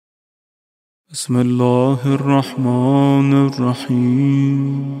بسم الله الرحمن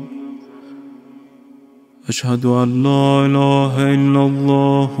الرحيم. أشهد أن لا إله إلا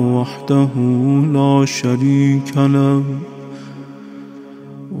الله وحده لا شريك له،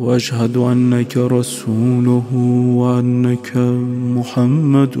 وأشهد أنك رسوله وأنك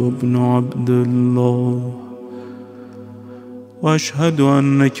محمد بن عبد الله، وأشهد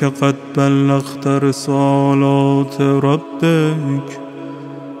أنك قد بلغت رسالات ربك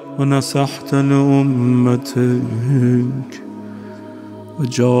ونصحت لأمتك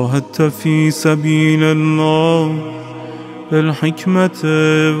وجاهدت في سبيل الله بالحكمة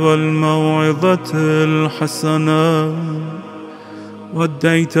والموعظة الحسنة،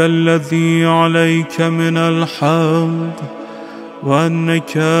 وأديت الذي عليك من الحق،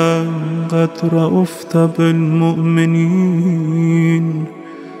 وأنك قد رأفت بالمؤمنين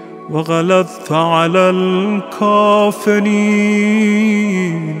وغلظت على الكافرين،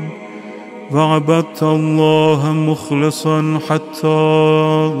 وعبدت الله مخلصا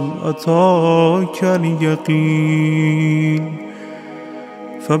حتى أتاك اليقين،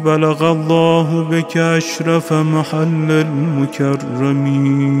 فبلغ الله بك أشرف محل المكرمين.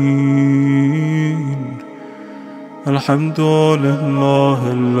 الحمد لله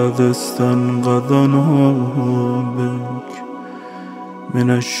الذي استنقذنا بك من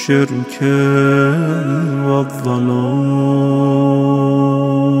الشرك والظلام.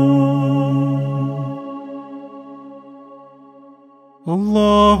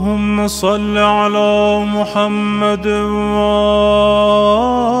 اللهم صل على محمد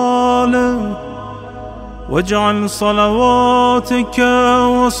وآله، واجعل صلواتك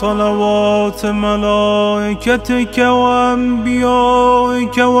وصلوات ملائكتك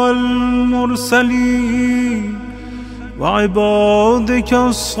وأنبيائك والمرسلين وعبادك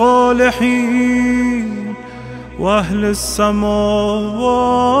الصالحين وأهل السماوات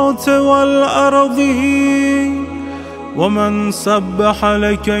والأرضين ومن سبح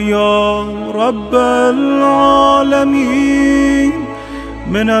لك يا رب العالمين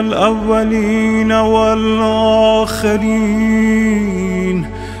من الأولين والآخرين،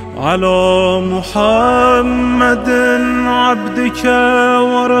 على محمد عبدك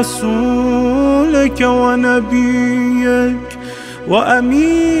ورسولك ونبيك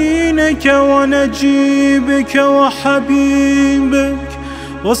وأمينك ونجيبك وحبيبك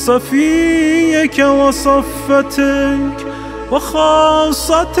وصفيك وصفتك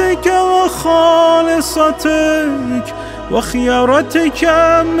وخاصتك وخالصتك وخيرتك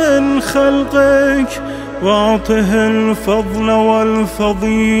من خلقك، واعطه الفضل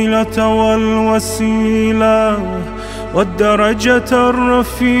والفضيلة والوسيلة والدرجة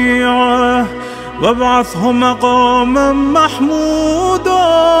الرفيعة، وابعثه مقاما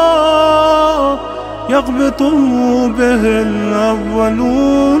محمودا يغبطه به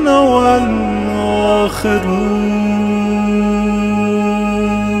الأولون والآخرون.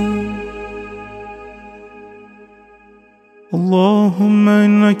 اللهم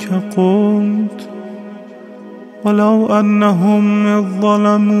إنك قلت ولو أنهم إذ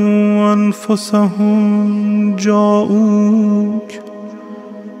ظلموا أنفسهم جاءوك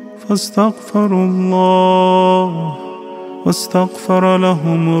فاستغفروا الله واستغفر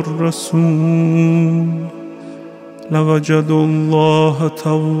لهم الرسول لوجدوا الله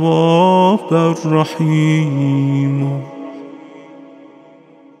توابا رحيما.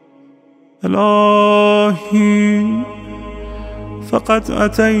 إلهي، فقد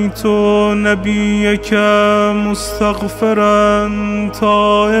أتيت نبيك مستغفرا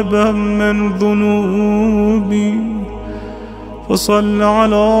تائبا من ذنوبي، فصل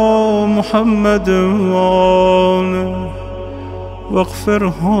على محمد وآله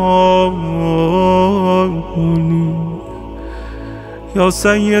واغفرها لي. يا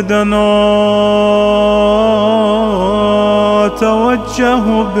سيدنا أتوجه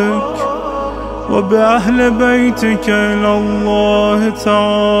بك وبأهل بيتك إلى الله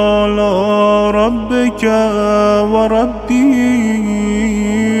تعالى ربك وربي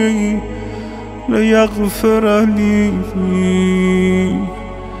ليغفر لي.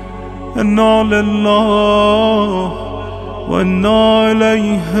 إنا لله وإنا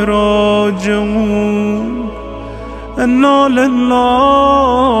إليه راجعون، إنا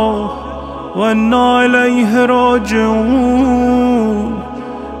لله وإنا إليه راجعون،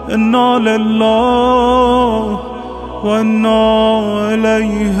 إنا لله وإنا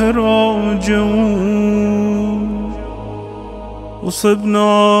إليه راجعون.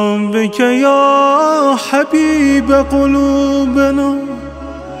 أصبنا بك يا حبيب قلوبنا،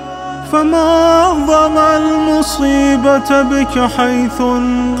 فما أعظم المصيبة بك حيث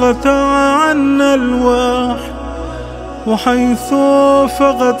انقطع عنا الوحي وحيث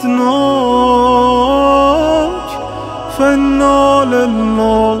فقدناك فإنا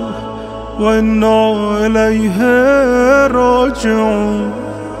لله وإنا إليه راجعون.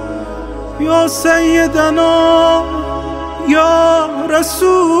 يا سيدنا يا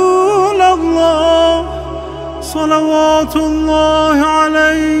رسول الله صلوات الله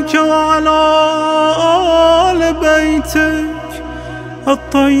عليك وعلى آل بيتك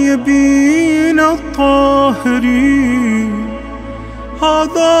الطيبين الطاهرين.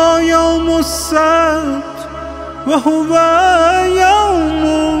 هذا يوم السبت وهو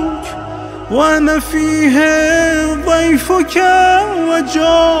يومك وأنا فيه ضيفك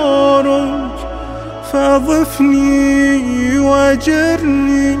وجارك، فأضفني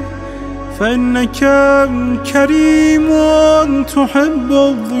وأجرني فإنك كريم تحب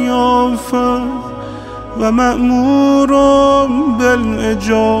الضيافة ومأمور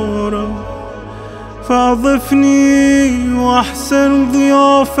بالإجارة، فأضفني وأحسن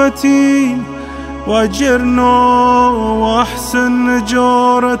ضيافتي وأجرنا وأحسن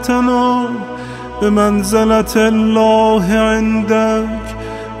إجارتنا بمنزلة الله عندك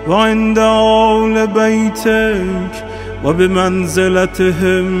وعند آل بيتك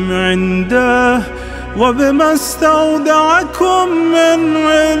وبمنزلتهم عنده وبما استودعكم من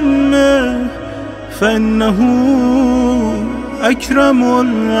علمه، فإنه أكرم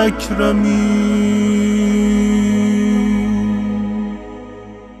الأكرمين.